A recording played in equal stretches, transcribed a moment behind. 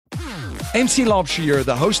MC Laubscher here,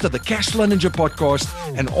 the host of the Cashflow Ninja podcast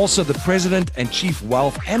and also the president and chief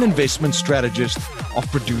wealth and investment strategist of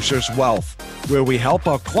Producers Wealth, where we help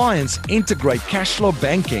our clients integrate cashflow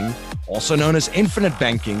banking, also known as infinite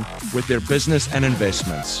banking, with their business and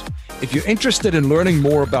investments. If you're interested in learning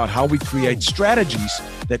more about how we create strategies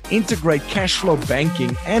that integrate cashflow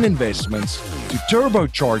banking and investments to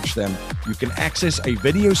turbocharge them, you can access a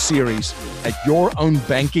video series at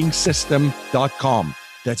yourownbankingsystem.com.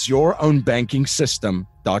 That's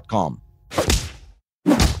yourownbankingsystem.com.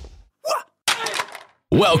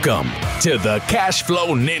 Welcome to the Cashflow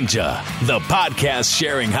Ninja, the podcast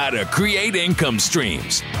sharing how to create income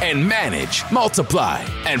streams and manage, multiply,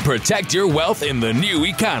 and protect your wealth in the new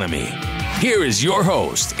economy. Here is your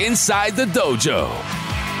host inside the dojo,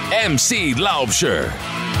 MC Laubscher.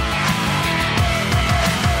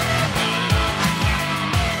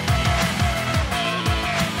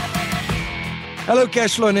 Hello,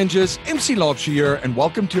 Cashflow Ninjas. MC Laubscher here, and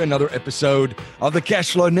welcome to another episode of the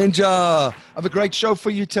Cashflow Ninja. I have a great show for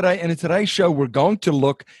you today, and in today's show, we're going to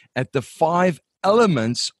look at the 5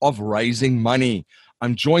 elements of raising money.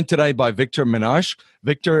 I'm joined today by Victor Menasce.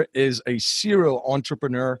 Victor is a serial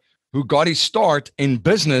entrepreneur who got his start in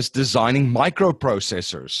business designing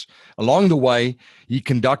microprocessors. Along the way, he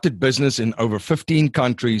conducted business in over 15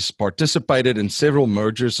 countries, participated in several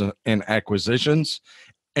mergers and acquisitions,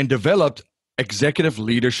 and developed executive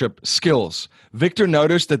leadership skills. Victor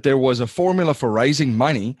noticed that there was a formula for raising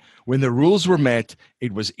money. When the rules were met,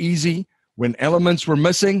 it was easy. When elements were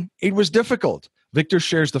missing, it was difficult. Victor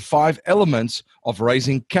shares the 5 elements of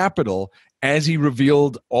raising capital, as he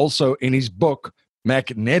revealed also in his book,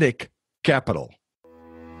 Magnetic Capital.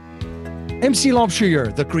 MC Laubscher here,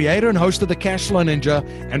 the creator and host of the Cashflow Ninja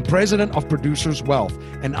and president of Producers Wealth,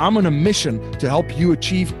 and I'm on a mission to help you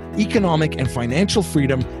achieve economic and financial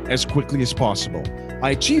freedom as quickly as possible. I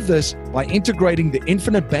achieve this by integrating the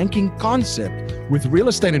infinite banking concept with real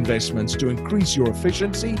estate investments to increase your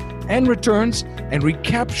efficiency and returns and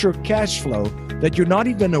recapture cash flow that you're not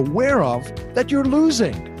even aware of that you're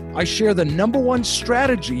losing. I share the #1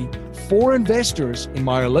 strategy for investors in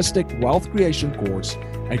my holistic wealth creation course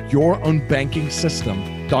at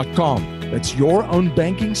yourownbankingsystem.com. That's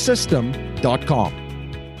yourownbankingsystem.com.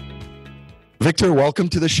 Victor, welcome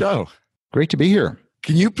to the show. Great to be here.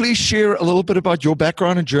 Can you please share a little bit about your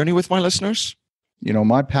background and journey with my listeners? You know,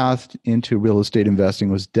 my path into real estate investing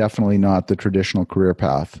was definitely not the traditional career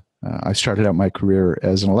path. I started out my career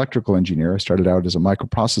as an electrical engineer. I started out as a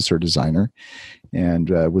microprocessor designer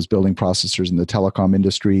and was building processors in the telecom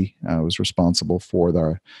industry. I was responsible for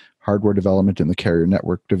the hardware development in the carrier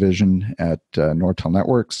network division at Nortel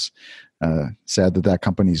Networks. Sad that that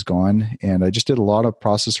company's gone. And I just did a lot of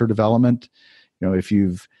processor development. You know, if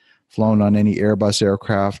you've flown on any Airbus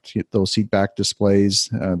aircraft, those seatback displays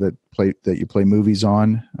that you play movies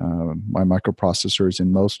on, my microprocessors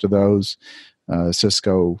in most of those,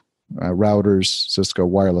 Cisco routers, Cisco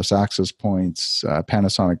wireless access points,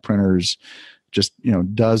 Panasonic printers, just, you know,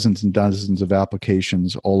 dozens and dozens of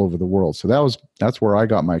applications all over the world. So that's where I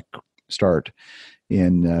got my start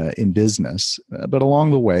in business. But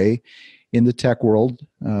along the way, in the tech world,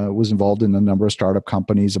 was involved in a number of startup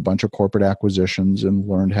companies, a bunch of corporate acquisitions, and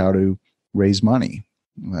learned how to raise money.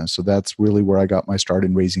 So that's really where I got my start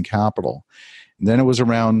in raising capital. And then it was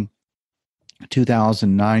around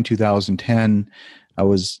 2009, 2010, I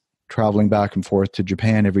was traveling back and forth to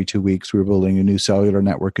Japan every 2 weeks. We were building a new cellular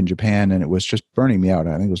network in Japan, and it was just burning me out.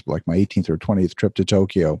 I think it was like my 18th or 20th trip to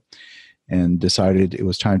Tokyo, and decided it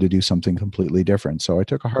was time to do something completely different. So I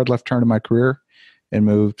took a hard left turn in my career and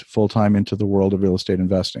moved full-time into the world of real estate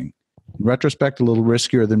investing. In retrospect, a little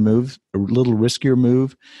riskier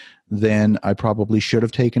move than I probably should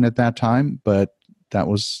have taken at that time, but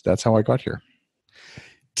that's how I got here.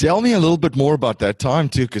 Tell me a little bit more about that time,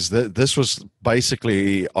 too, because this was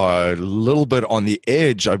basically a little bit on the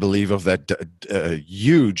edge, I believe, of that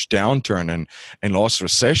huge downturn and last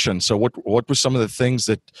recession. So what were some of the things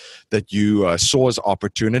that you saw as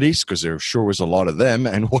opportunities, because there sure was a lot of them,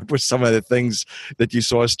 and what were some of the things that you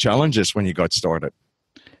saw as challenges when you got started?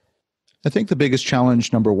 I think the biggest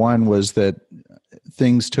challenge, number one, was that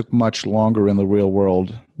things took much longer in the real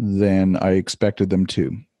world than I expected them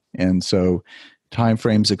to. And so time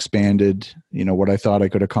frames expanded. You know, what I thought I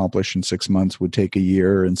could accomplish in 6 months would take a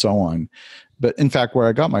year, and so on. But in fact, where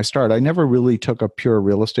I got my start, I never really took a pure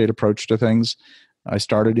real estate approach to things. I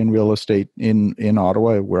started in real estate in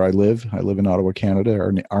Ottawa, where I live. I live in Ottawa, Canada,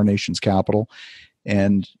 our nation's capital.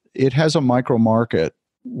 And it has a micro market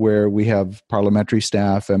where we have parliamentary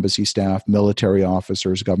staff, embassy staff, military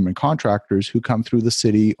officers, government contractors who come through the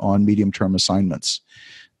city on medium-term assignments.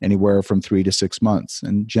 anywhere from 3 to 6 months.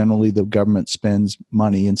 And generally, the government spends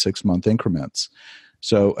money in 6-month increments.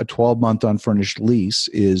 So a 12-month unfurnished lease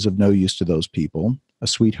is of no use to those people. A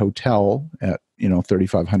suite hotel at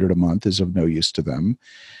 $3,500 a month is of no use to them.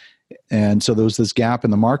 And so there was this gap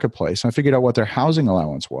in the marketplace. I figured out what their housing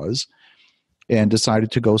allowance was and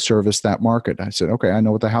decided to go service that market. I said, okay, I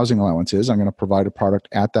know what the housing allowance is. I'm going to provide a product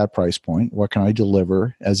at that price point. What can I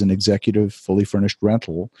deliver as an executive, fully furnished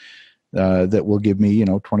rental that will give me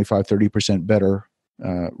 25, 30% better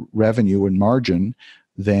revenue and margin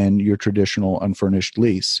than your traditional unfurnished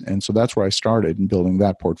lease? And so that's where I started in building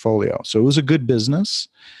that portfolio. So it was a good business,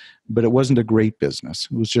 but it wasn't a great business.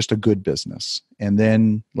 It was just a good business. And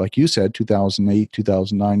then, like you said, 2008,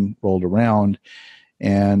 2009 rolled around,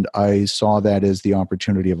 and I saw that as the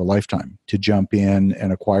opportunity of a lifetime to jump in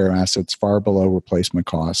and acquire assets far below replacement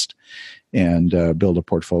cost and build a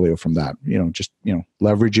portfolio from that.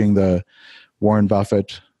 Leveraging the Warren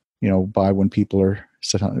Buffett, buy when people are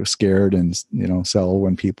scared and, sell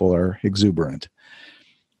when people are exuberant.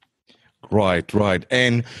 Right.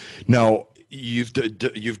 And now you've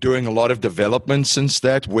doing a lot of development since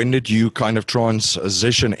that. When did you kind of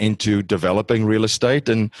transition into developing real estate?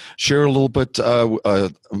 And share a little bit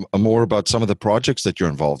more about some of the projects that you're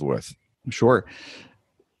involved with. Sure.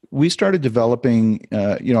 We started developing,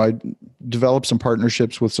 I developed some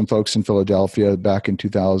partnerships with some folks in Philadelphia back in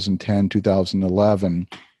 2010, 2011,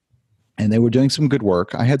 and they were doing some good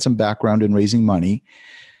work. I had some background in raising money,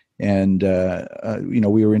 and,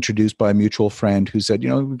 we were introduced by a mutual friend who said,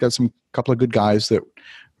 we've got some couple of good guys that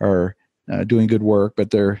are doing good work,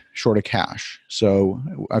 but they're short of cash. So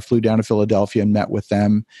I flew down to Philadelphia and met with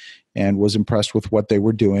them and was impressed with what they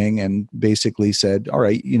were doing, and basically said, all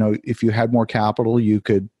right, if you had more capital, you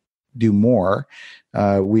could do more.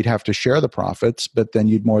 We'd have to share the profits, but then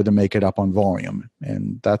you'd more than make it up on volume.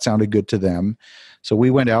 And that sounded good to them. So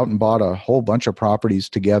we went out and bought a whole bunch of properties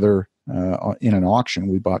together in an auction.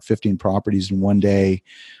 We bought 15 properties in one day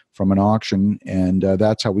from an auction, and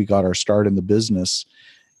that's how we got our start in the business.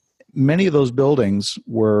 Many of those buildings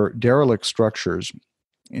were derelict structures.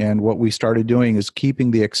 And what we started doing is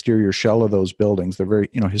keeping the exterior shell of those buildings. They're very,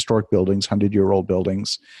 historic buildings, 100-year-old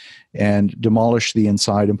buildings, and demolish the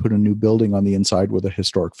inside and put a new building on the inside with a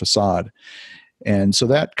historic facade. And so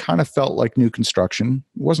that kind of felt like new construction.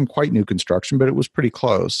 It wasn't quite new construction, but it was pretty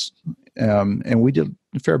close. And we did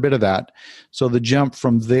a fair bit of that. So the jump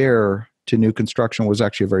from there to new construction was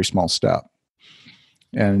actually a very small step.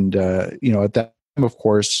 And, at that time, of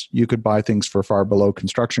course, you could buy things for far below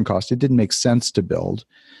construction cost. It didn't make sense to build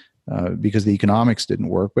because the economics didn't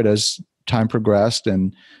work. But as time progressed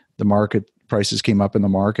and the market prices came up in the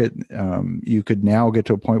market, you could now get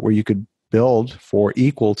to a point where you could build for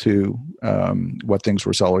equal to what things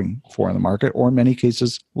were selling for in the market, or in many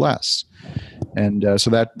cases less. And so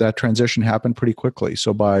that transition happened pretty quickly.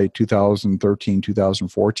 So by 2013,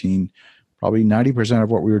 2014, probably 90% of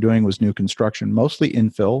what we were doing was new construction, mostly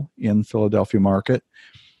infill in Philadelphia market.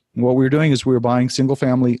 And what we were doing is we were buying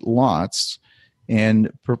single-family lots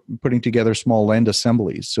and putting together small land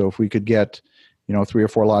assemblies. So if we could get 3 or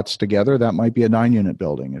 4 lots together, that might be a 9-unit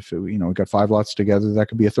building. If we got 5 lots together, that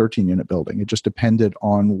could be a 13-unit building. It just depended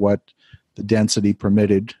on what the density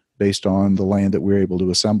permitted based on the land that we were able to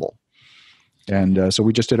assemble. And so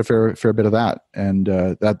we just did a fair bit of that, and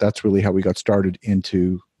that's really how we got started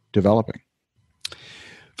into developing.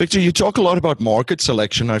 Victor, you talk a lot about market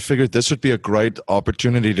selection. I figured this would be a great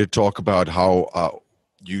opportunity to talk about how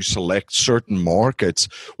you select certain markets.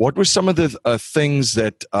 What were some of the things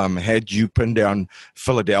that had you pin down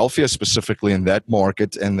Philadelphia specifically in that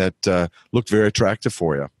market and that looked very attractive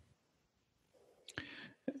for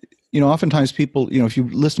you? Oftentimes people, if you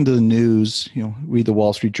listen to the news, read the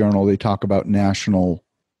Wall Street Journal, they talk about national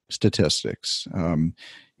statistics.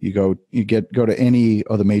 You go to any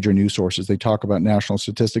of the major news sources, they talk about national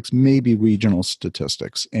statistics, maybe regional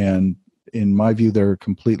statistics. And in my view, they're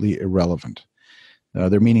completely irrelevant.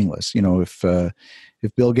 They're meaningless.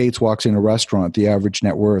 If Bill Gates walks in a restaurant, the average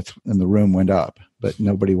net worth in the room went up, but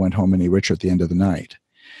nobody went home any richer at the end of the night.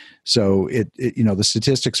 So the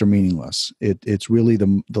statistics are meaningless. It's really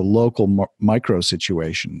the local micro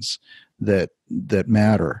situations that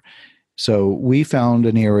matter. So we found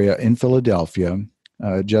an area in Philadelphia,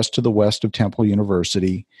 just to the west of Temple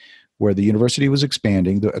University, where the university was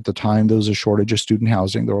expanding. At the time, there was a shortage of student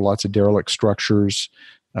housing. There were lots of derelict structures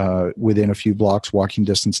within a few blocks walking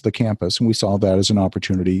distance of the campus, and we saw that as an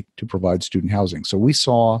opportunity to provide student housing. So we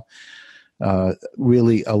saw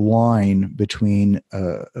really a line between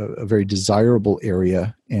a very desirable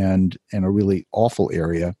area and a really awful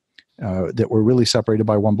area that were really separated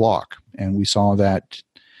by one block. And we saw that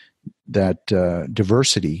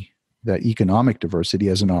diversity, that economic diversity,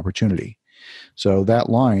 as an opportunity. So that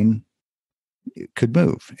line could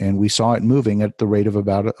move, and we saw it moving at the rate of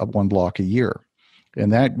about one block a year.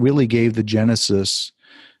 And that really gave the genesis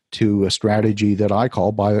to a strategy that I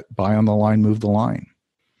call buy on the line, move the line.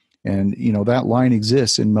 And, that line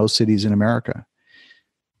exists in most cities in America,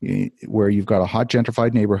 where you've got a hot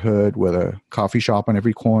gentrified neighborhood with a coffee shop on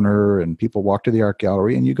every corner, and people walk to the art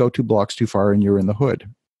gallery, and you go 2 blocks too far and you're in the hood.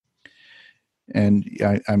 And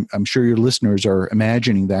I'm sure your listeners are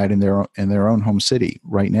imagining that in their own home city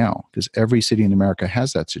right now, because every city in America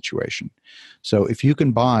has that situation. So if you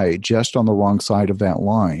can buy just on the wrong side of that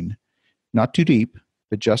line, not too deep,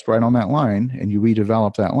 but just right on that line, and you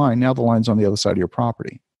redevelop that line, now the line's on the other side of your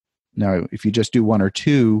property. Now, if you just do 1 or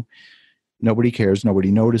 2, nobody cares,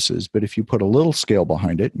 nobody notices. But if you put a little scale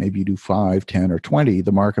behind it, maybe you do 5, 10, or 20,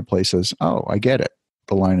 the marketplace says, oh, I get it.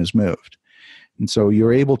 The line has moved. And so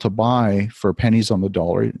you're able to buy for pennies on the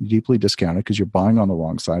dollar, deeply discounted, because you're buying on the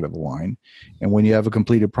wrong side of the line. And when you have a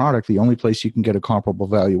completed product, the only place you can get a comparable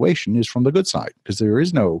valuation is from the good side, because there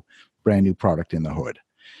is no brand new product in the hood.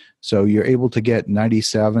 So you're able to get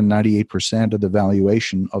 97, 98% of the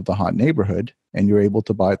valuation of the hot neighborhood, and you're able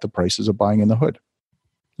to buy at the prices of buying in the hood.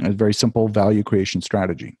 And it's a very simple value creation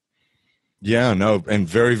strategy. Yeah, no, and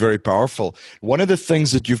very, very powerful. One of the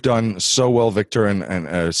things that you've done so well, Victor, and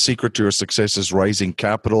a secret to your success is raising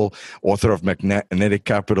capital, author of Magnetic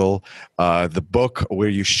Capital, the book where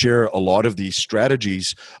you share a lot of these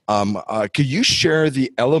strategies. Could you share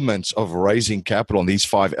the elements of raising capital and these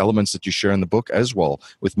 5 elements that you share in the book as well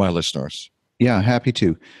with my listeners? Yeah, happy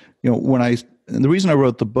to. And the reason I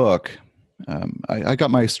wrote the book, I got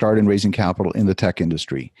my start in raising capital in the tech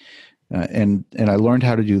industry. And I learned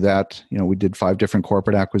how to do that. We did 5 different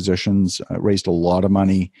corporate acquisitions, raised a lot of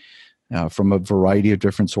money from a variety of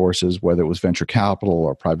different sources, whether it was venture capital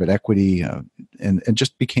or private equity, and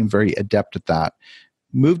just became very adept at that.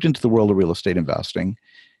 Moved into the world of real estate investing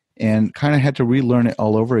and kind of had to relearn it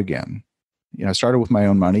all over again. I started with my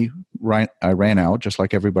own money. I ran out just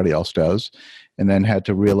like everybody else does, and then had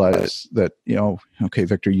to realize that, okay,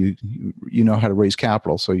 Victor, you know how to raise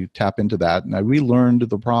capital, so you tap into that. And I relearned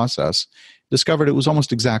the process, discovered it was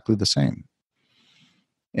almost exactly the same.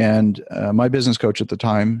 And my business coach at the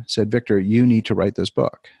time said, Victor, you need to write this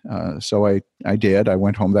book. So I did. I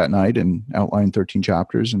went home that night and outlined 13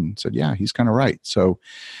 chapters and said, yeah, he's kind of right. So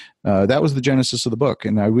that was the genesis of the book.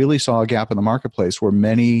 And I really saw a gap in the marketplace where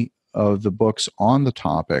many of the books on the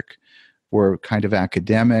topic were kind of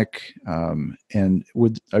academic, and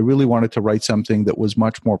I really wanted to write something that was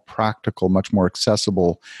much more practical, much more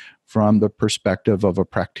accessible from the perspective of a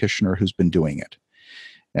practitioner who's been doing it.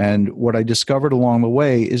 And what I discovered along the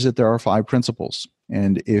way is that there are 5 principles.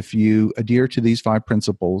 And if you adhere to these 5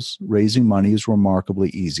 principles, raising money is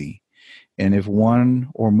remarkably easy. And if one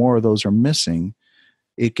or more of those are missing,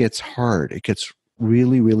 it gets hard. It gets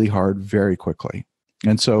really, really hard very quickly.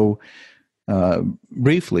 And so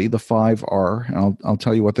briefly, the 5 are, and I'll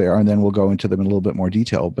tell you what they are, and then we'll go into them in a little bit more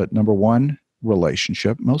detail. But number 1,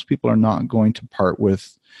 relationship. Most people are not going to part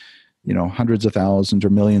with, hundreds of thousands or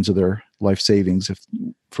millions of their life savings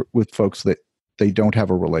with folks that they don't have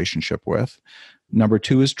a relationship with. Number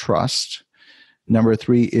 2 is trust. Number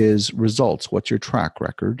 3 is results. What's your track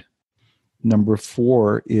record? Number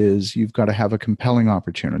 4 is you've got to have a compelling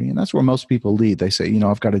opportunity. And that's where most people lead. They say,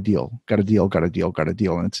 I've got a deal.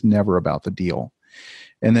 And it's never about the deal.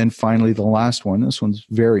 And then finally, the last one, this one's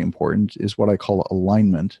very important, is what I call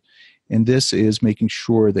alignment. And this is making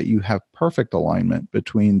sure that you have perfect alignment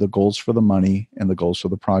between the goals for the money and the goals for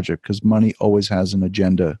the project, because money always has an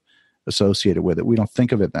agenda associated with it. We don't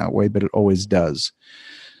think of it that way, but it always does.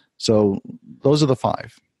 So those are the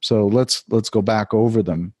 5. So let's go back over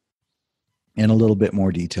them in a little bit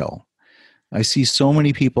more detail. I see so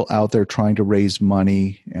many people out there trying to raise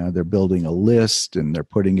money. They're building a list and they're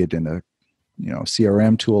putting it in a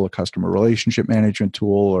CRM tool, a customer relationship management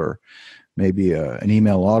tool, or maybe an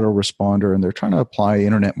email autoresponder, and they're trying to apply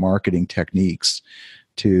internet marketing techniques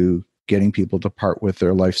to getting people to part with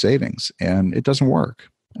their life savings, and it doesn't work.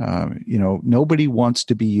 Nobody wants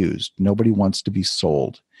to be used. Nobody wants to be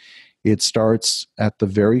sold. It starts at the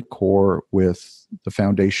very core with the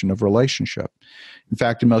foundation of relationship. In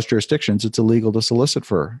fact, in most jurisdictions, it's illegal to solicit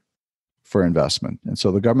for investment. And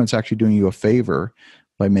so the government's actually doing you a favor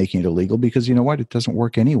by making it illegal, because you know what? It doesn't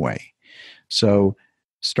work anyway. So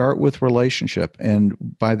start with relationship.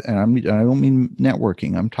 And I don't mean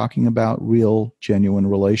networking. I'm talking about real, genuine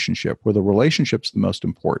relationship, where the relationship's the most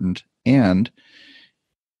important. And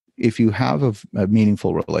if you have a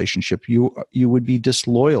meaningful relationship, you would be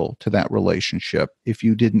disloyal to that relationship if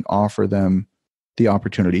you didn't offer them the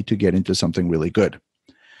opportunity to get into something really good.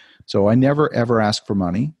 So I never, ever ask for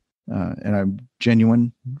money. And I'm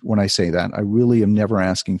genuine when I say that. I really am never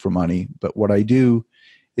asking for money. But what I do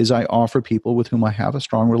is I offer people with whom I have a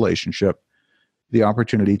strong relationship the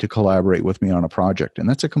opportunity to collaborate with me on a project. And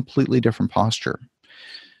that's a completely different posture.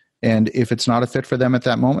 And if it's not a fit for them at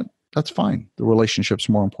that moment, that's fine. The relationship's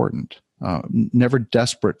more important. Never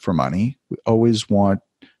desperate for money. We always want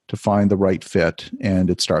to find the right fit, and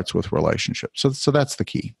it starts with relationships. So that's the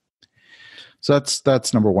key. So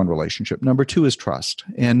that's number one, relationship. Number two is trust.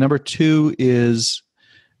 And number two is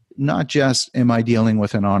not just, am I dealing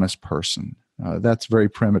with an honest person? That's very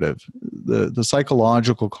primitive. The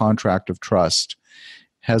psychological contract of trust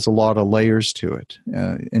has a lot of layers to it.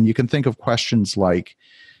 And you can think of questions like,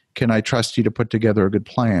 can I trust you to put together a good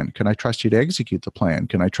plan? Can I trust you to execute the plan?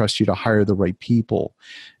 Can I trust you to hire the right people?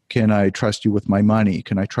 Can I trust you with my money?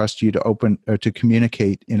 Can I trust you to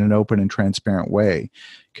communicate in an open and transparent way?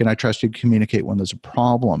 Can I trust you to communicate when there's a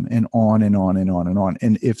problem? And on and on and on and on.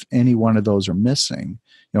 And if any one of those are missing,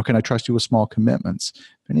 can I trust you with small commitments?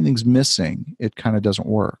 If anything's missing, it kind of doesn't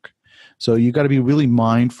work. So you got to be really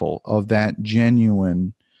mindful of that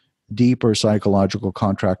genuine, deeper psychological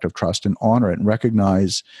contract of trust and honor it, and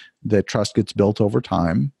recognize that trust gets built over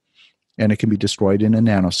time and it can be destroyed in a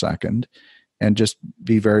nanosecond. And just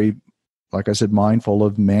be very, like I said, mindful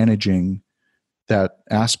of managing that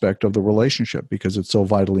aspect of the relationship because it's so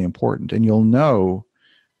vitally important. And you'll know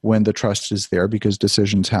when the trust is there because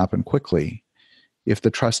decisions happen quickly. If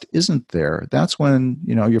the trust isn't there, that's when,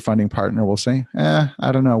 your funding partner will say,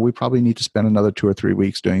 I don't know, we probably need to spend another 2 or 3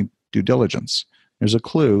 weeks doing due diligence. There's a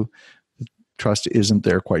clue that trust isn't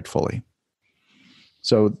there quite fully.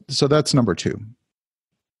 So that's number two.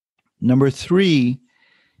 Number three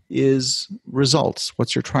is results.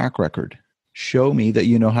 What's your track record? Show me that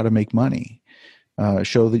you know how to make money.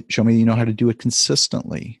 Show me you know how to do it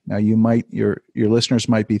consistently. Now your listeners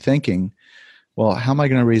might be thinking, well, how am I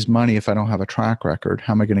going to raise money if I don't have a track record?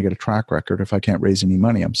 How am I going to get a track record if I can't raise any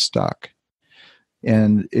money? I'm stuck.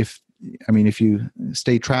 And if you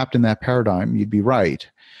stay trapped in that paradigm, you'd be right.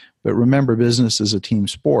 But remember, business is a team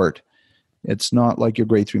sport. It's not like your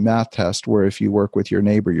grade 3 math test where if you work with your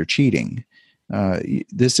neighbor, you're cheating.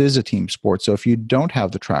 This is a team sport. So if you don't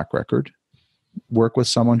have the track record, work with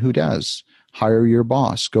someone who does. Hire your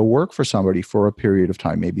boss. Go work for somebody for a period of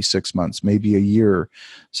time, maybe 6 months, maybe a year,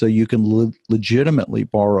 so you can legitimately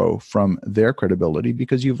borrow from their credibility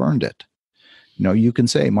because you've earned it. You can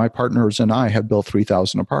say, my partners and I have built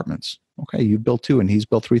 3,000 apartments. Okay, you built 2 and he's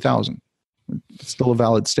built 3,000. It's still a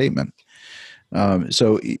valid statement.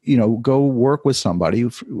 So go work with somebody,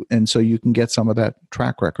 and so you can get some of that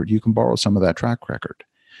track record. You can borrow some of that track record.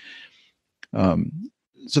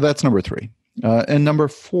 So that's number three. And number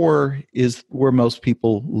four is where most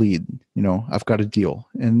people lead. I've got a deal.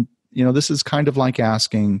 And, this is kind of like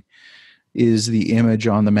asking, is the image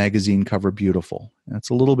on the magazine cover beautiful? That's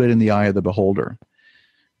a little bit in the eye of the beholder.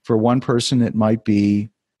 For one person, it might be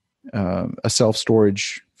a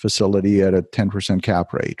self-storage facility at a 10%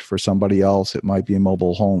 cap rate. For somebody else, it might be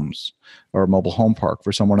mobile homes or a mobile home park.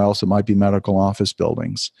 For someone else, it might be medical office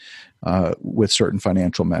buildings with certain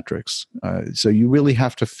financial metrics. So you really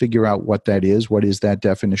have to figure out what that is. What is that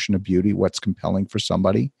definition of beauty? What's compelling for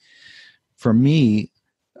somebody? For me,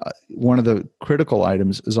 one of the critical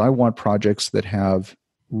items is I want projects that have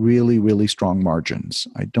really, really strong margins.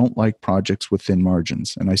 I don't like projects with thin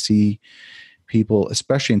margins. And I see people,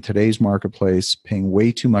 especially in today's marketplace, paying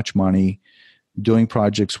way too much money, doing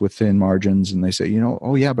projects with thin margins, and they say,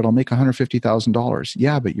 oh yeah, but I'll make $150,000.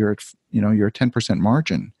 Yeah, but you're at 10%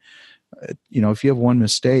 margin. If you have one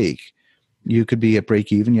mistake, you could be at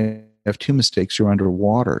break even. You have 2 mistakes, you're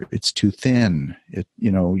underwater. It's too thin.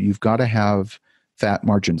 You've got to have fat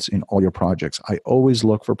margins in all your projects. I always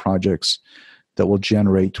look for projects that will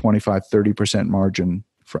generate 25, 30% margin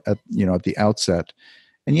at the outset.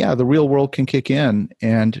 And yeah, the real world can kick in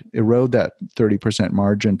and erode that 30%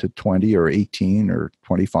 margin to 20 or 18 or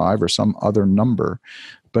 25 or some other number.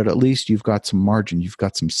 But at least you've got some margin, you've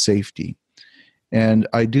got some safety. And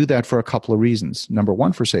I do that for a couple of reasons. Number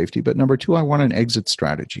one, for safety, but number two, I want an exit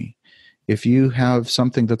strategy. If you have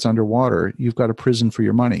something that's underwater, you've got a prison for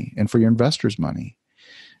your money and for your investors' money.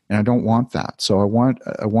 And I don't want that. So I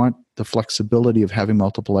want the flexibility of having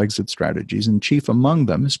multiple exit strategies. And chief among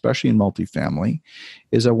them, especially in multifamily,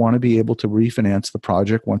 is I want to be able to refinance the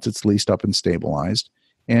project once it's leased up and stabilized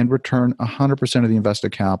and return 100% of the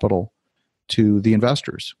invested capital to the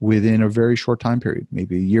investors within a very short time period,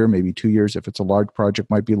 maybe a year, maybe 2 years. If it's a large project,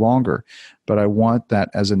 might be longer. But I want that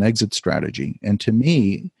as an exit strategy. And to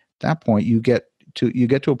me, at that point, you get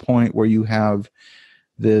to a point where you have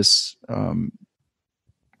this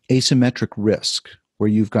asymmetric risk, where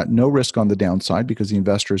you've got no risk on the downside because the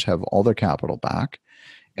investors have all their capital back,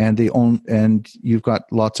 and you've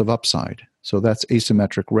got lots of upside. So that's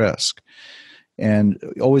asymmetric risk. And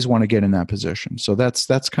you always want to get in that position. So that's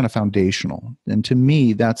kind of foundational. And to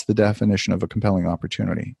me, that's the definition of a compelling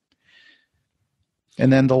opportunity.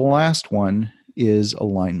 And then the last one is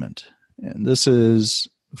alignment. And this is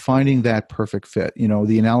finding that perfect fit.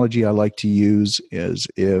 The analogy I like to use is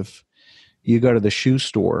if you go to the shoe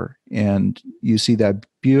store and you see that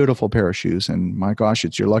beautiful pair of shoes, and my gosh,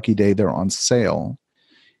 it's your lucky day, they're on sale.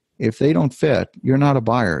 If they don't fit, you're not a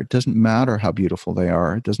buyer. It doesn't matter how beautiful they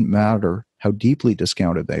are. It doesn't matter how deeply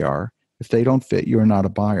discounted they are. If they don't fit, you're not a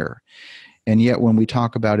buyer. And yet when we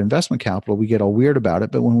talk about investment capital, we get all weird about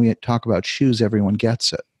it. But when we talk about shoes, everyone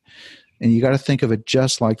gets it. And you got to think of it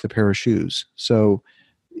just like the pair of shoes. So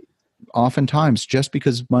oftentimes, just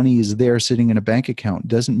because money is there sitting in a bank account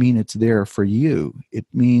doesn't mean it's there for you. It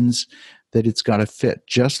means that it's got to fit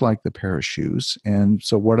just like the pair of shoes. And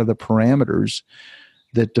so what are the parameters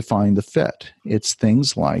that define the fit? It's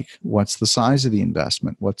things like, what's the size of the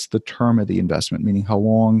investment? What's the term of the investment? Meaning, how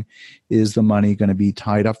long is the money going to be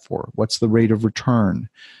tied up for? What's the rate of return?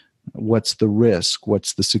 What's the risk?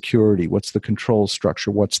 What's the security? What's the control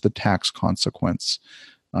structure? What's the tax consequence?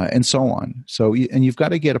 And so on. So, and you've got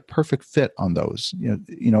to get a perfect fit on those.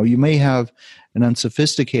 You may have an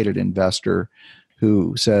unsophisticated investor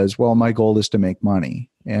who says, well, my goal is to make money.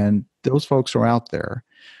 And those folks are out there.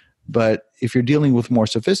 But if you're dealing with more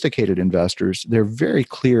sophisticated investors, they're very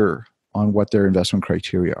clear on what their investment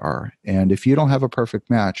criteria are. And if you don't have a perfect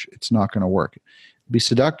match, it's not going to work. It'll be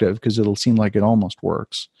seductive because it'll seem like it almost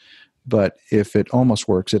works. But if it almost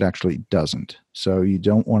works, it actually doesn't. So you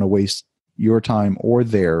don't want to waste your time or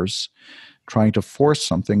theirs trying to force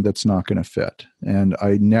something that's not going to fit. And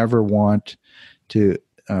I never want to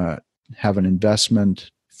have an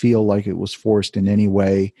investment feel like it was forced in any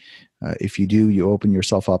way. If you do, you open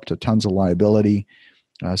yourself up to tons of liability.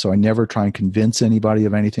 So I never try and convince anybody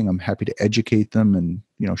of anything. I'm happy to educate them and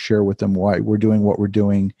share with them why we're doing what we're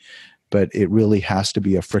doing. But it really has to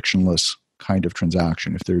be a frictionless kind of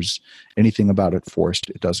transaction. If there's anything about it forced,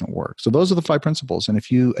 it doesn't work. So those are the 5 principles. And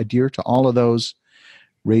if you adhere to all of those,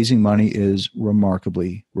 raising money is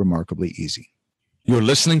remarkably, remarkably easy. You're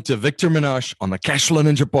listening to Victor Menasce on the Cashflow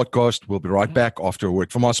Ninja podcast. We'll be right back after a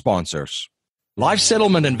word from our sponsors. Life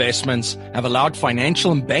settlement investments have allowed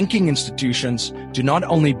financial and banking institutions to not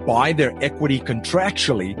only buy their equity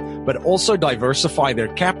contractually, but also diversify their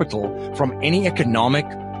capital from any economic,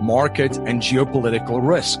 market, and geopolitical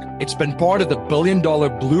risk. It's been part of the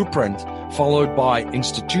billion-dollar blueprint followed by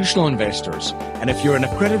institutional investors. And if you're an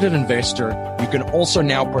accredited investor, you can also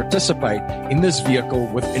now participate in this vehicle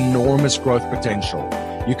with enormous growth potential.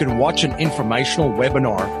 You can watch an informational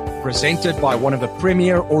webinar presented by one of the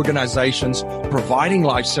premier organizations providing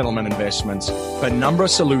life settlement investments, Penumbra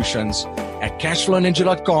Solutions, at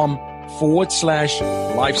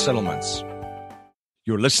cashflowninja.com/life settlements.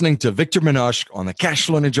 You're listening to Victor Menasce on the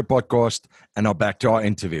Cashflow Ninja podcast, and now back to our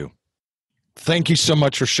interview. Thank you so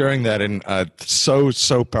much for sharing that, and so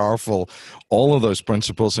powerful, all of those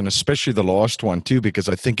principles, and especially the last one too, because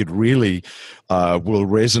I think it really will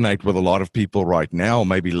resonate with a lot of people right now,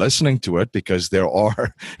 maybe listening to it, because there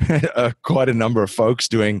are quite a number of folks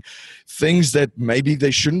doing things that maybe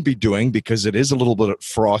they shouldn't be doing because it is a little bit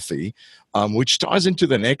frothy, which ties into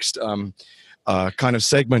the next kind of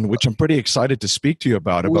segment, which I'm pretty excited to speak to you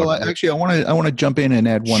about. Well, actually, I want to jump in and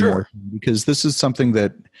add one more, because this is something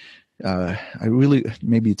that I really,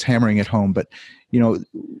 maybe it's hammering it home, but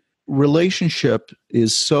relationship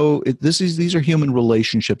is these are human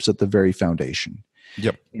relationships at the very foundation.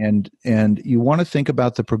 Yep. And you want to think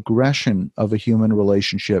about the progression of a human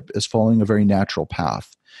relationship as following a very natural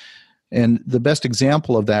path. And the best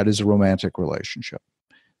example of that is a romantic relationship.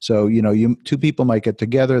 So, two people might get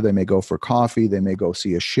together, they may go for coffee, they may go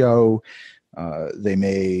see a show, they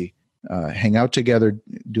may hang out together,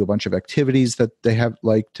 do a bunch of activities that they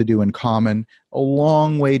like to do in common. A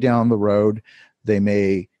long way down the road, they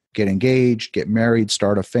may get engaged, get married,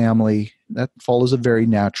 start a family. That follows a very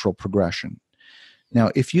natural progression. Now,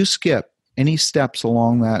 if you skip any steps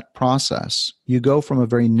along that process, you go from a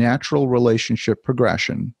very natural relationship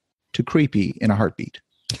progression to creepy in a heartbeat.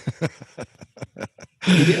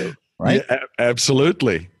 You do, right? Yeah,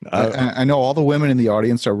 absolutely. I know all the women in the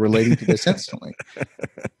audience are relating to this instantly.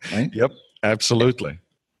 Right? Yep, absolutely.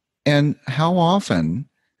 And how often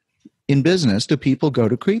in business do people go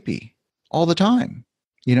to creepy? All the time.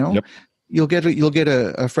 Yep. You'll get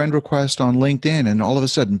a friend request on LinkedIn, and all of a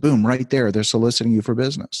sudden, boom, right there, they're soliciting you for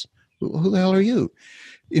business. Who the hell are you?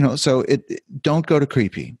 So don't go to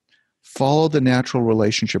creepy. follow the natural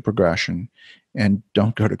relationship progression and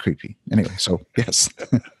don't go to creepy. Anyway, so yes.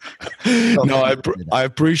 No, I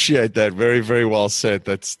appreciate that. Very, very well said.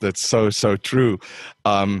 That's so true.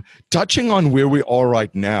 Touching on where we are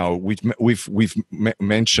right now, we've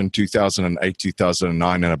mentioned 2008,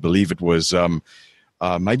 2009, and I believe it was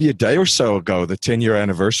maybe a day or so ago, the 10-year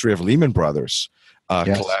anniversary of Lehman Brothers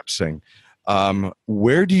collapsing.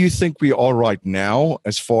 Where do you think we are right now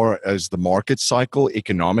as far as the market cycle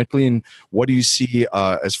economically, and what do you see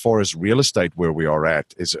as far as real estate where we are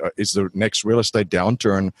at? Is the next real estate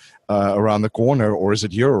downturn around the corner, or is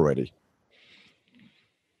it here already?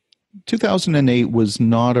 2008 was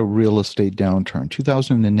not a real estate downturn.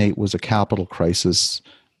 2008 was a capital crisis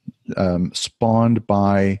spawned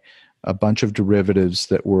by a bunch of derivatives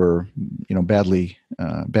that were, badly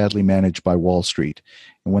managed by Wall Street.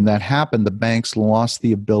 And when that happened, the banks lost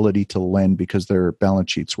the ability to lend because their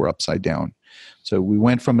balance sheets were upside down. So we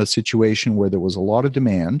went from a situation where there was a lot of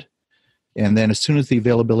demand, and then as soon as the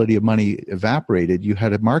availability of money evaporated, you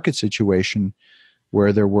had a market situation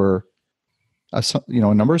where there were a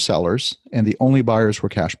number of sellers, and the only buyers were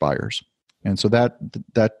cash buyers. And so that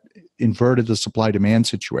inverted the supply-demand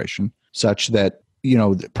situation such that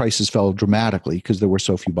the prices fell dramatically because there were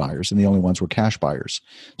so few buyers, and the only ones were cash buyers.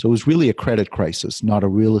 So it was really a credit crisis, not a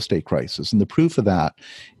real estate crisis. And the proof of that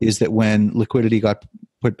is that when liquidity got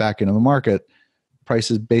put back into the market,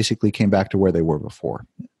 prices basically came back to where they were before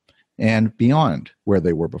and beyond where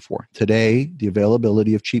they were before. Today, the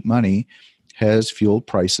availability of cheap money has fueled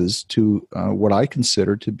prices to what I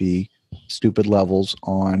consider to be stupid levels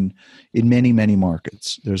in many, many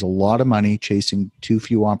markets. There's a lot of money chasing too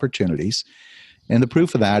few opportunities. And the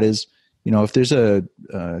proof of that is, if there's a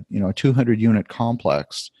 200 unit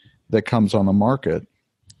complex that comes on the market,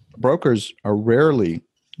 brokers are rarely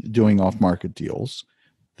doing off market deals.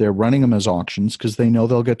 They're running them as auctions because they know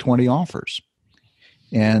they'll get 20 offers.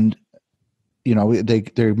 And,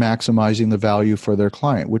 they're maximizing the value for their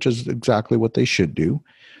client, which is exactly what they should do.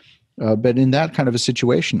 But in that kind of a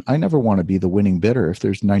situation, I never want to be the winning bidder if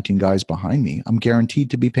there's 19 guys behind me. I'm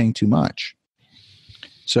guaranteed to be paying too much.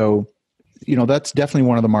 So, that's definitely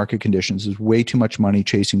one of the market conditions, is way too much money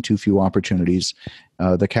chasing too few opportunities.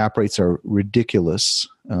 The cap rates are ridiculous.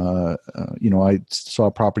 I saw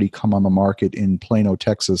a property come on the market in Plano,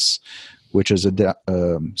 Texas, which is a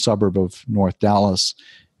suburb of North Dallas.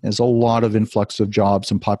 There's a lot of influx of jobs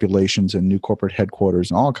and populations and new corporate headquarters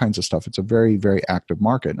and all kinds of stuff. It's a very, very active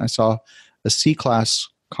market. And I saw a C-class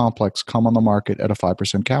complex come on the market at a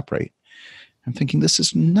 5% cap rate. I'm thinking, this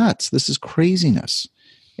is nuts. This is craziness.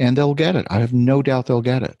 And they'll get it. I have no doubt they'll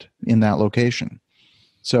get it in that location.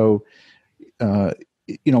 So,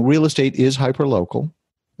 real estate is hyper-local.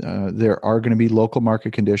 There are going to be local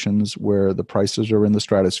market conditions where the prices are in the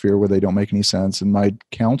stratosphere, where they don't make any sense. And my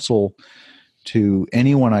counsel to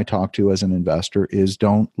anyone I talk to as an investor is,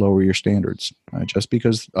 don't lower your standards. Just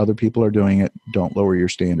because other people are doing it, don't lower your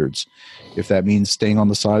standards. If that means staying on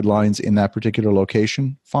the sidelines in that particular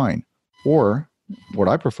location, fine. Or what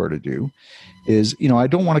I prefer to do is, I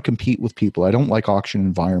don't want to compete with people. I don't like auction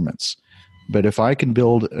environments. But if I can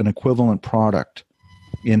build an equivalent product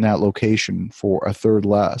in that location for a third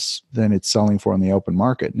less than it's selling for in the open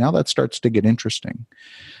market, now that starts to get interesting.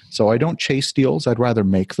 So I don't chase deals. I'd rather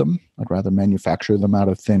make them. I'd rather manufacture them out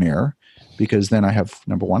of thin air, because then I have,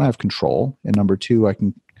 number one, I have control. And number two, I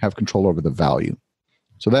can have control over the value.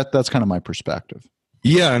 So that's kind of my perspective.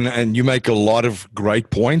 Yeah, and you make a lot of great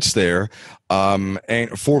points there. And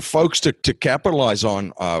for folks to capitalize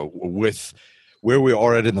on with where we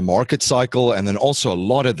are at in the market cycle, and then also a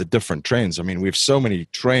lot of the different trends. I mean, we have so many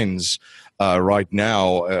trends right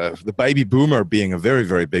now, the baby boomer being a very,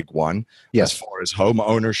 very big one. Yes. As far as home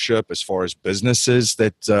ownership, as far as businesses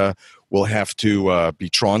that will have to be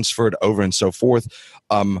transferred over and so forth.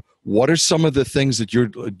 What are some of the things that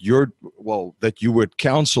that you would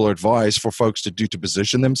counsel or advise for folks to do to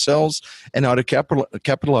position themselves and how to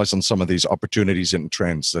capitalize on some of these opportunities and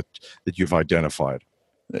trends that you've identified?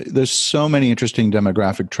 There's so many interesting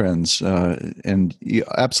demographic trends, and you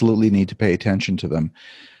absolutely need to pay attention to them.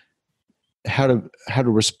 How to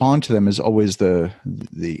respond to them is always the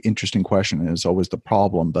interesting question, and is always the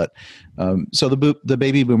problem. But so the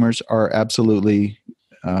baby boomers are absolutely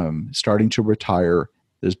starting to retire.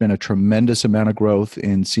 There's been a tremendous amount of growth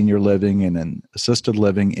in senior living and in assisted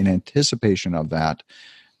living in anticipation of that.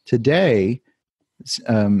 Today,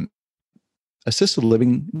 assisted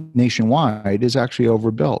living nationwide is actually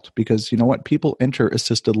overbuilt, because you know what? People enter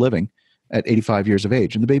assisted living at 85 years of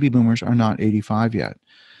age, and the baby boomers are not 85 yet.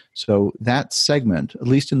 So that segment, at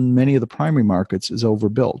least in many of the primary markets, is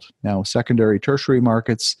overbuilt. Now, secondary, tertiary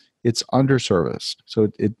markets, it's underserviced. So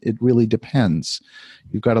it really depends.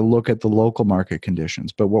 You've got to look at the local market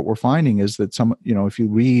conditions. But what we're finding is that if you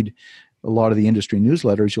read a lot of the industry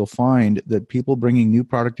newsletters, you'll find that people bringing new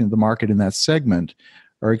product into the market in that segment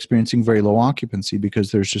are experiencing very low occupancy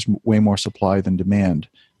because there's just way more supply than demand.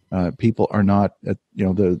 People are not at,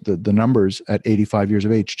 the numbers at 85 years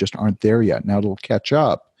of age just aren't there yet. Now it'll catch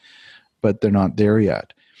up, but they're not there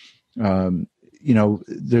yet.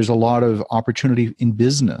 There's a lot of opportunity in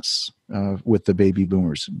business with the baby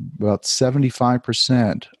boomers. About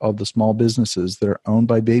 75% of the small businesses that are owned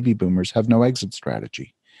by baby boomers have no exit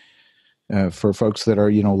strategy. For folks that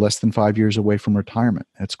are, less than 5 years away from retirement.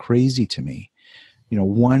 That's crazy to me.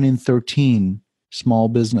 1 in 13 small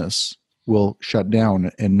business will shut down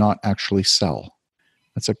and not actually sell.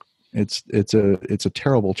 It's a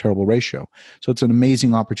terrible, terrible ratio. So it's an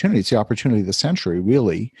amazing opportunity. It's the opportunity of the century,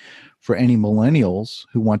 really, for any millennials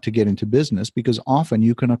who want to get into business, because often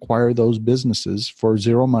you can acquire those businesses for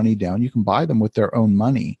zero money down. You can buy them with their own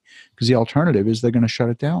money, because the alternative is they're going to shut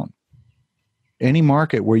it down. Any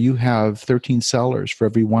market where you have 13 sellers for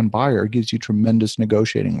every one buyer gives you tremendous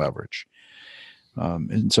negotiating leverage.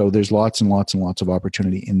 And so there's lots and lots and lots of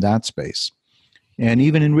opportunity in that space. And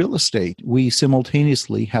even in real estate, we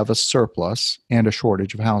simultaneously have a surplus and a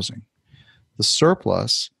shortage of housing. The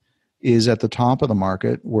surplus is at the top of the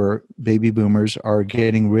market where baby boomers are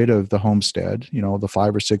getting rid of the homestead, the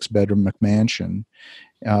 5 or 6 bedroom McMansion.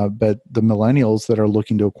 But the millennials that are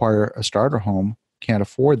looking to acquire a starter home can't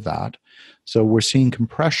afford that. So we're seeing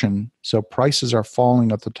compression. So prices are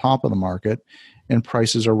falling at the top of the market and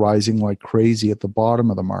prices are rising like crazy at the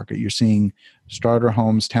bottom of the market. You're seeing starter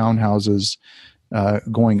homes, townhouses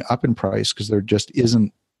going up in price because there just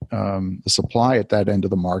isn't the supply at that end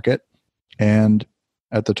of the market. And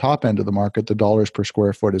at the top end of the market, the dollars per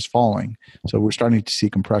square foot is falling. So we're starting to see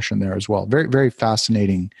compression there as well. Very, very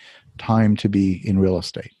fascinating time to be in real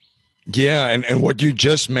estate. Yeah, and what you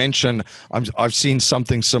just mentioned, I've seen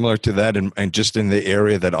something similar to that, and just in the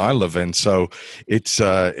area that I live in. So it's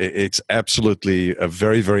absolutely a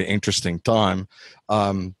very, very interesting time.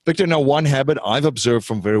 Victor, now one habit I've observed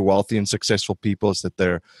from very wealthy and successful people is that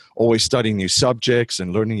they're always studying new subjects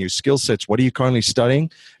and learning new skill sets. What are you currently studying,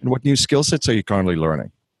 and what new skill sets are you currently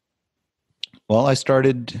learning? Well,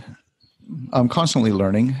 I'm constantly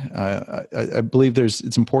learning. I believe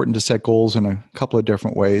it's important to set goals in a couple of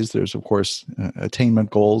different ways. There's, of course,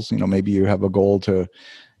 attainment goals. Maybe you have a goal to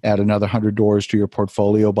add another 100 doors to your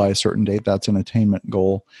portfolio by a certain date. That's an attainment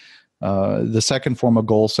goal. The second form of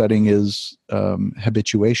goal setting is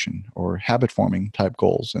habituation or habit forming type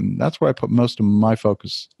goals. And that's where I put most of my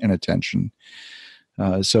focus and attention.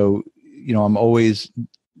 So I'm always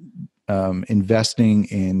investing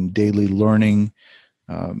in daily learning.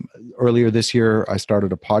 Earlier this year, I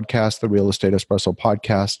started a podcast, the Real Estate Espresso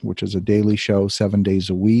Podcast, which is a daily show, 7 days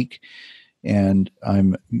a week. And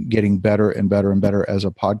I'm getting better and better and better as a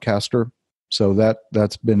podcaster. So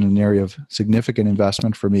that's been an area of significant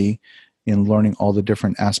investment for me in learning all the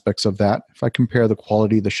different aspects of that. If I compare the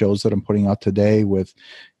quality of the shows that I'm putting out today with,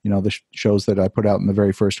 the shows that I put out in the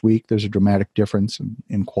very first week, there's a dramatic difference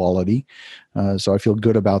in quality. So I feel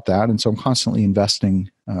good about that. And so I'm constantly investing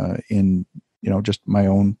in just my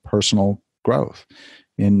own personal growth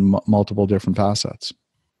in multiple different facets.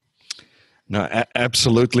 No,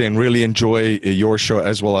 absolutely, and really enjoy your show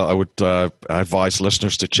as well. I would advise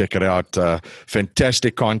listeners to check it out.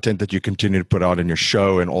 Fantastic content that you continue to put out in your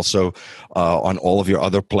show and also on all of your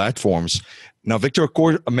other platforms. Now, Victor, a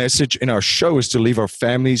core message in our show is to leave our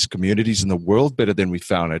families, communities, and the world better than we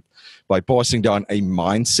found it by passing down a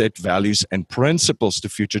mindset, values, and principles to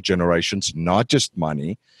future generations, not just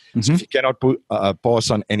money. Mm-hmm. So if you cannot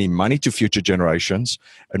pass on any money to future generations,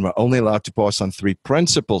 and we're only allowed to pass on 3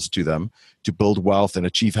 principles to them to build wealth and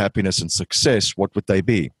achieve happiness and success, what would they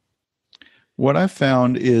be? What I've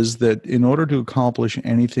found is that in order to accomplish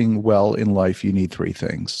anything well in life, you need 3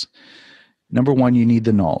 things. Number 1, you need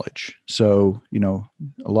the knowledge. So,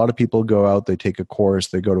 a lot of people go out, they take a course,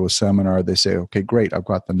 they go to a seminar, they say, okay, great, I've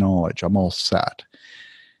got the knowledge, I'm all set.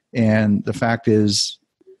 And the fact is,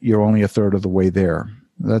 you're only a third of the way there.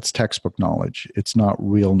 That's textbook knowledge. It's not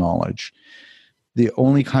real knowledge. The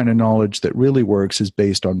only kind of knowledge that really works is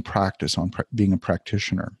based on practice, on being a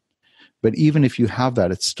practitioner. But even if you have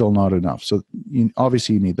that, it's still not enough. So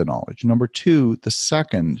obviously you need the knowledge. Number 2, the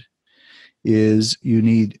second is you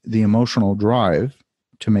need the emotional drive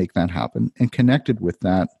to make that happen. And connected with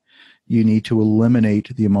that, you need to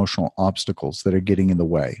eliminate the emotional obstacles that are getting in the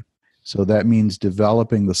way. So that means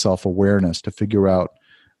developing the self-awareness to figure out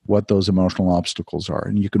what those emotional obstacles are.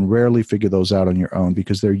 And you can rarely figure those out on your own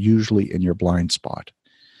because they're usually in your blind spot.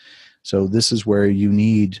 So this is where you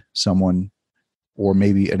need someone, or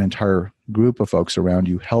maybe an entire group of folks around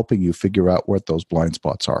you, helping you figure out what those blind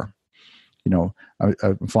spots are.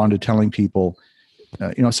 I'm fond of telling people,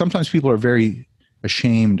 sometimes people are very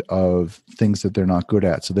ashamed of things that they're not good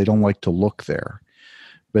at, so they don't like to look there.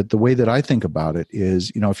 But the way that I think about it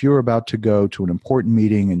is, if you're about to go to an important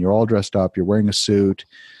meeting and you're all dressed up, you're wearing a suit,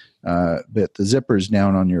 but the zipper's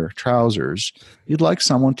down on your trousers, you'd like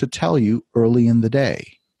someone to tell you early in the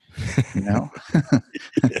day,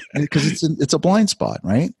 because it's a blind spot,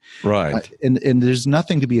 right? Right. And there's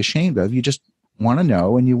nothing to be ashamed of. You just want to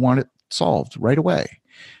know, and you want it solved right away.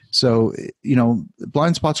 So,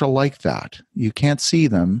 blind spots are like that. You can't see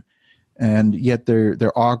them, and yet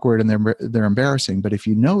they're awkward and they're embarrassing. But if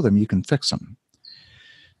you know them, you can fix them.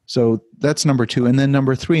 So that's number 2. And then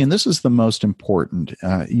number 3, and this is the most important,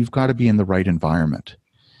 you've got to be in the right environment.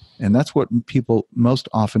 And that's what people most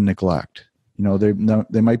often neglect.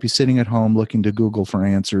 They might be sitting at home looking to Google for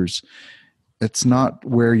answers. It's not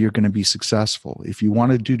where you're going to be successful. If you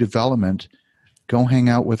want to do development, go hang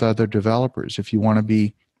out with other developers. If you want to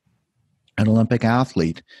be an Olympic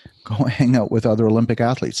athlete, go hang out with other Olympic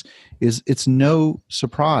athletes. It's no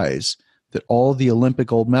surprise that all the Olympic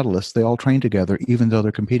gold medalists, they all train together, even though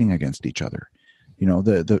they're competing against each other.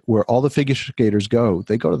 Where all the figure skaters go,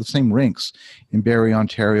 they go to the same rinks in Barrie,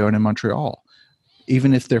 Ontario, and in Montreal.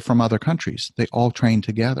 Even if they're from other countries, they all train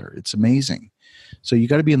together. It's amazing. So you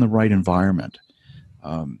got to be in the right environment.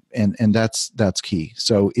 And that's key.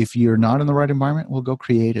 So if you're not in the right environment, well, go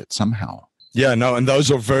create it somehow. Yeah, no, and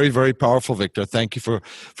those are very, very powerful, Victor. Thank you for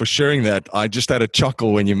sharing that. I just had a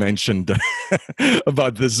chuckle when you mentioned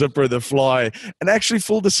about the zipper, the fly. And actually,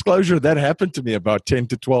 full disclosure, that happened to me about 10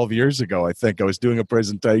 to 12 years ago. I think I was doing a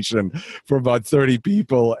presentation for about 30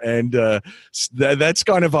 people, and that's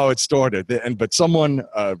kind of how it started. But someone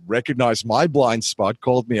recognized my blind spot,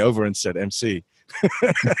 called me over and said, MC,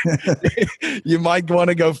 you might want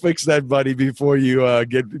to go fix that, buddy, before you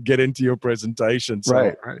get into your presentation. So,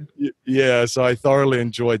 right. Yeah, so I thoroughly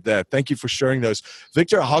enjoyed that. Thank you for sharing those.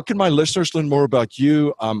 Victor, how can my listeners learn more about you,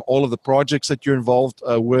 all of the projects that you're involved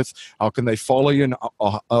with? How can they follow you? And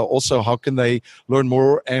also, how can they learn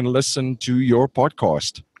more and listen to your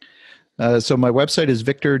podcast? So my website is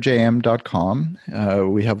victorjm.com.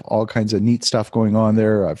 We have all kinds of neat stuff going on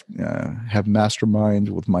there. I have mastermind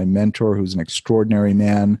with my mentor, who's an extraordinary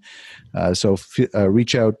man. So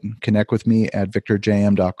reach out, connect with me at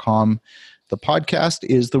victorjm.com. The podcast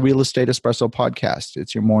is the Real Estate Espresso Podcast.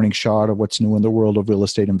 It's your morning shot of what's new in the world of real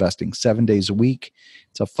estate investing, 7 days a week.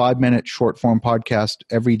 It's a 5-minute short form podcast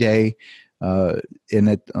every day. On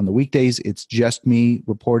the weekdays, it's just me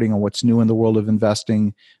reporting on what's new in the world of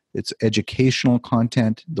investing. It's educational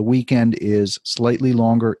content. The weekend is slightly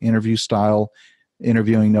longer interview style,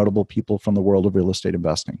 interviewing notable people from the world of real estate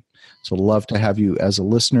investing. So love to have you as a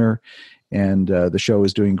listener. And the show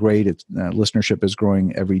is doing great. Listenership is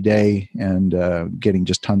growing every day, and getting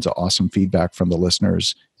just tons of awesome feedback from the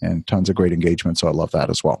listeners and tons of great engagement. So I love that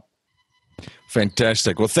as well.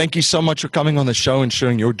 Fantastic. Well, thank you so much for coming on the show and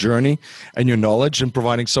sharing your journey and your knowledge and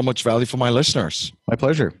providing so much value for my listeners. My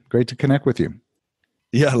pleasure. Great to connect with you.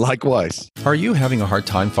 Yeah, likewise. Are you having a hard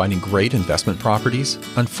time finding great investment properties?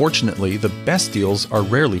 Unfortunately, the best deals are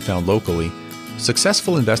rarely found locally.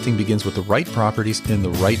 Successful investing begins with the right properties in the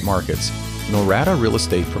right markets. Norada Real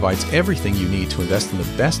Estate provides everything you need to invest in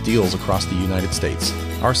the best deals across the United States.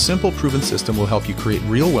 Our simple, proven system will help you create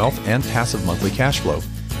real wealth and passive monthly cash flow.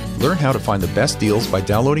 Learn how to find the best deals by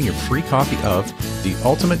downloading your free copy of The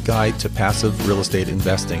Ultimate Guide to Passive Real Estate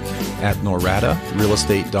Investing at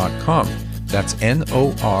noradarealestate.com. That's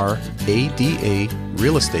NORADA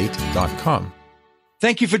realestate.com.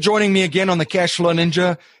 Thank you for joining me again on the Cashflow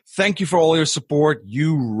Ninja. Thank you for all your support.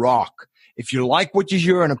 You rock. If you like what you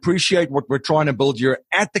hear and appreciate what we're trying to build here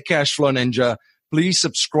at the Cashflow Ninja, please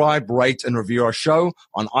subscribe, rate, and review our show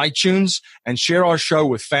on iTunes and share our show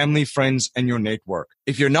with family, friends, and your network.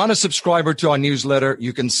 If you're not a subscriber to our newsletter,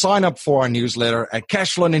 you can sign up for our newsletter at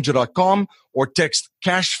cashflowninja.com or text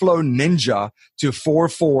Cashflow Ninja to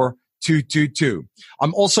 44222.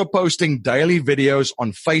 I'm also posting daily videos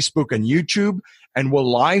on Facebook and YouTube and will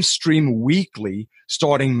live stream weekly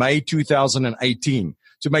starting May 2018.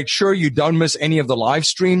 To make sure you don't miss any of the live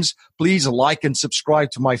streams, please like and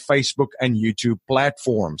subscribe to my Facebook and YouTube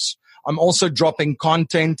platforms. I'm also dropping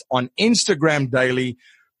content on Instagram daily.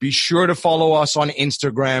 Be sure to follow us on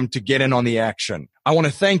Instagram to get in on the action. I want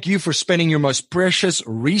to thank you for spending your most precious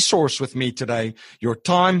resource with me today, your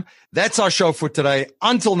time. That's our show for today.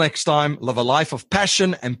 Until next time, live a life of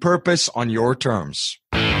passion and purpose on your terms.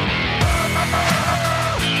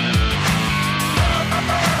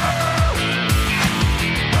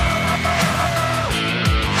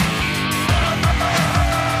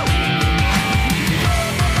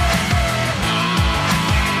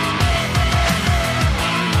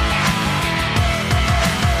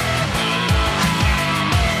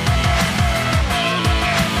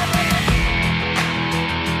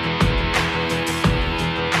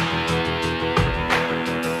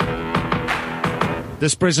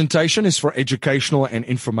 This presentation is for educational and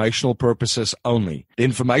informational purposes only. The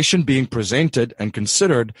information being presented and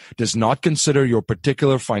considered does not consider your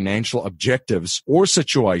particular financial objectives or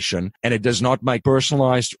situation, and it does not make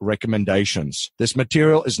personalized recommendations. This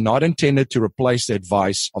material is not intended to replace the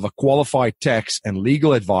advice of a qualified tax and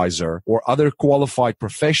legal advisor or other qualified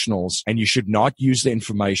professionals, and you should not use the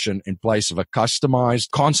information in place of a customized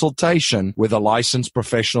consultation with a licensed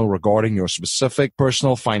professional regarding your specific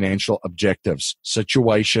personal financial objectives, situation,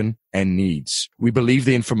 and needs. We believe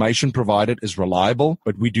the information provided is reliable,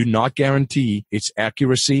 but we do not guarantee its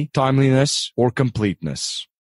accuracy, timeliness, or completeness.